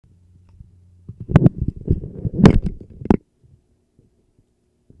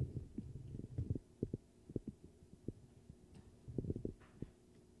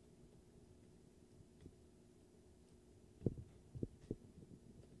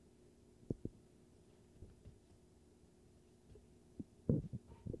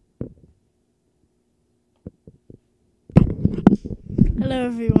Hello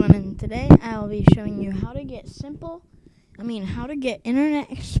everyone, and today I'll be showing you how to get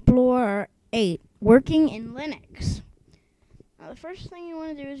Internet Explorer 8 working in Linux. Now the first thing you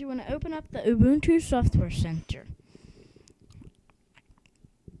want to do is you want to open up the Ubuntu Software Center.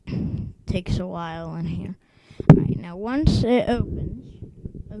 Takes a while in here. Alright, now once it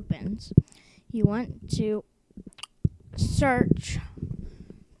opens, you want to search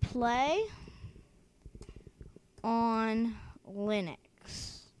play on Linux.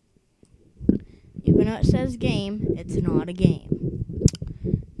 Even though it says game, it's not a game.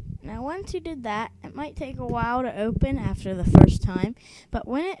 Now once you did that, it might take a while to open after the first time, but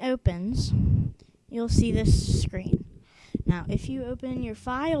when it opens, you'll see this screen. Now if you open your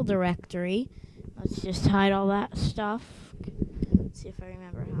file directory, let's just hide all that stuff. Let's see if I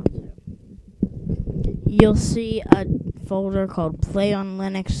remember how to. You'll see a folder called Play on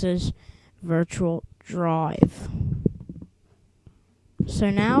Linux's Virtual Drive.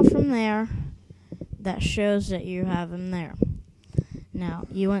 So now from there, that shows that you have them there. Now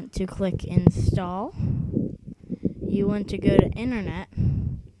you want to click install. You want to go to Internet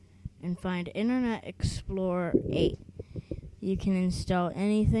and find Internet Explorer 8. You can install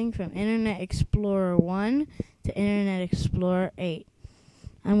anything from Internet Explorer 1 to Internet Explorer 8.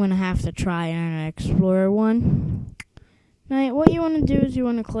 I'm going to have to try Internet Explorer 1. Now what you want to do is you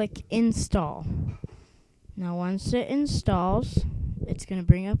want to click install. Now once it installs, it's going to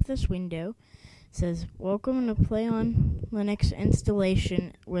bring up this window. It says, welcome to Play on Linux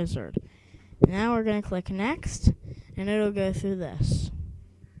Installation Wizard. Now we're going to click next, and it'll go through this.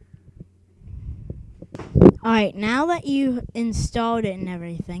 Alright, now that you installed it and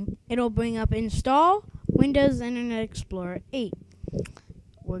everything, it'll bring up Install Windows Internet Explorer 8.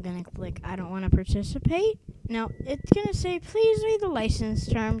 We're going to click I don't want to participate. Now, it's going to say, please read the license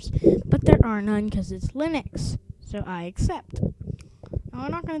terms, but there are none because it's Linux, so I accept. Now, we're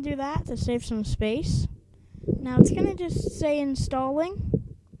not going to do that to save some space. Now, it's going to just say installing,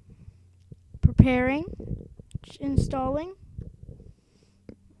 preparing, installing.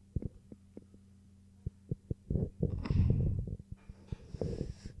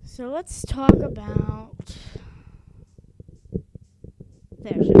 So let's talk about,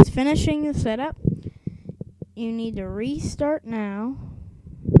 there, so it's finishing the setup. You need to restart now,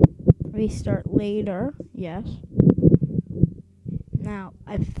 restart later, yes. Now,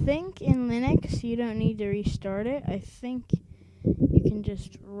 I think in Linux you don't need to restart it. I think you can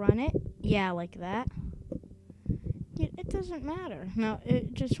just run it, yeah, like that. It doesn't matter. No,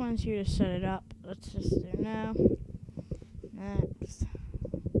 it just wants you to set it up. Let's just do no, next.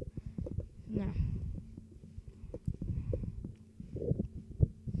 No.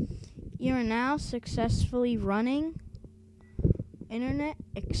 You are now successfully running Internet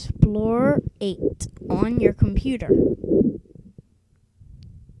Explorer 8 on your computer.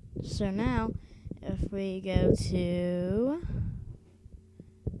 So now, if we go to,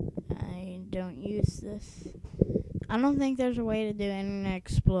 I don't use this. I don't think there's a way to do Internet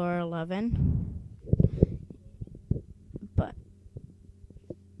Explorer 11.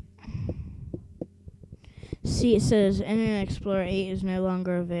 See, it says Internet Explorer 8 is no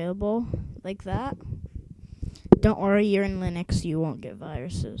longer available, like that. Don't worry, you're in Linux, you won't get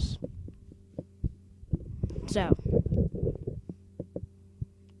viruses. So,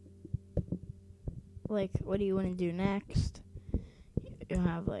 like, what do you want to do next? You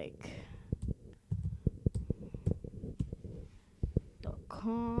have, like,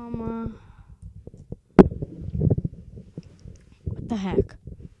 .com. What the heck?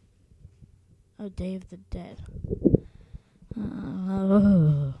 Oh, Day of the Dead.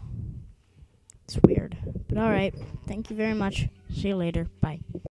 It's weird. But alright. Thank you very much. See you later. Bye.